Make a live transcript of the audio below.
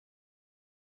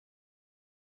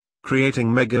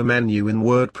Creating Mega Menu in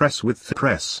WordPress with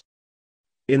ThimPress.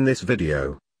 In this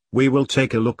video, we will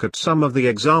take a look at some of the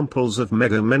examples of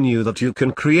Mega Menu that you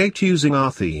can create using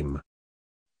our theme.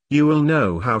 You will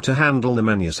know how to handle the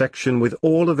menu section with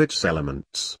all of its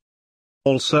elements.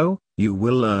 Also, you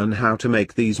will learn how to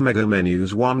make these mega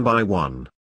menus one by one.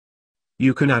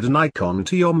 You can add an icon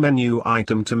to your menu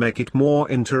item to make it more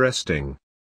interesting.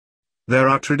 There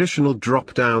are traditional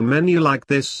drop-down menu like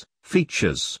this,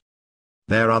 features.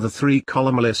 There are the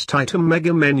 3-column list item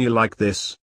mega menu like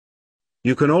this.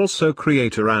 You can also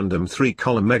create a random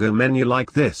 3-column mega menu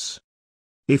like this.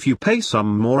 If you pay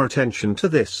some more attention to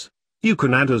this, you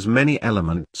can add as many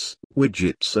elements,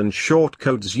 widgets and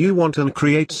shortcodes you want and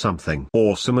create something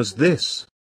awesome as this.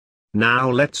 Now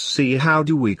let's see how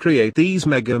do we create these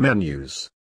mega menus.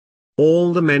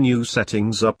 All the menu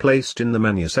settings are placed in the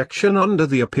menu section under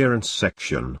the appearance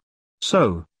section.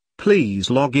 So, please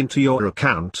log into your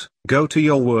account, go to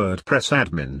your WordPress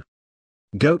admin.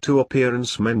 Go to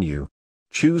Appearance menu.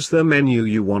 Choose the menu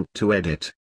you want to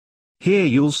edit. Here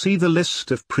you'll see the list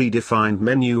of predefined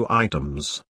menu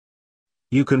items.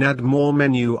 You can add more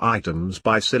menu items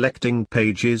by selecting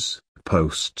Pages,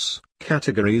 Posts,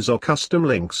 Categories or Custom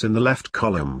Links in the left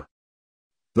column.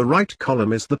 The right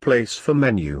column is the place for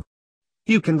menu.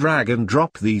 You can drag and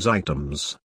drop these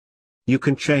items. You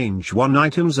can change one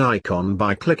item's icon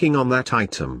by clicking on that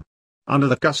item. Under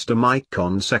the Custom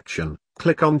Icon section,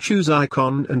 click on Choose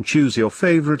Icon and choose your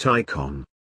favorite icon.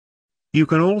 You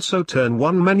can also turn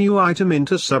one menu item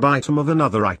into sub-item of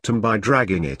another item by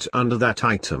dragging it under that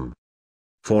item.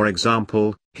 For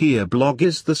example, here blog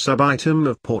is the sub-item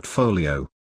of portfolio.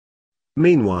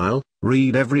 Meanwhile,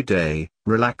 read every day,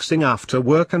 relaxing after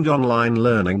work and online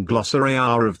learning glossary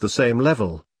are of the same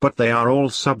level, but they are all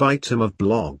sub-item of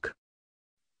blog.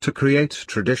 To create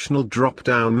traditional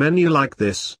drop-down menu like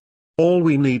this, all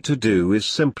we need to do is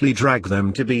simply drag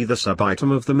them to be the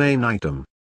sub-item of the main item.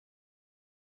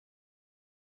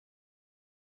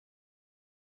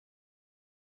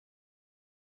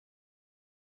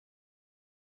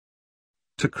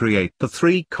 To create the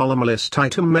 3-column list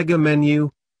item mega menu,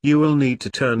 you will need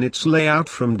to turn its layout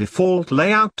from default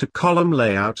layout to column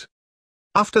layout.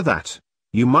 After that,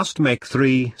 you must make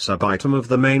 3 sub-item of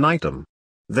the main item.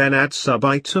 Then add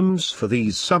sub-items for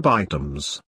these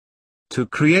sub-items. To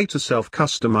create a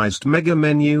self-customized mega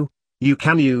menu, you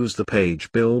can use the Page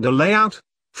Builder layout.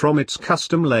 From its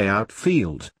Custom Layout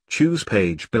field, choose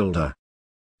Page Builder.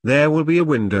 There will be a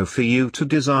window for you to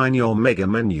design your mega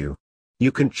menu.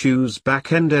 You can choose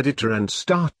Backend Editor and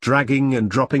start dragging and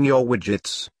dropping your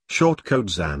widgets,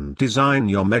 shortcodes and design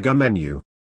your mega menu.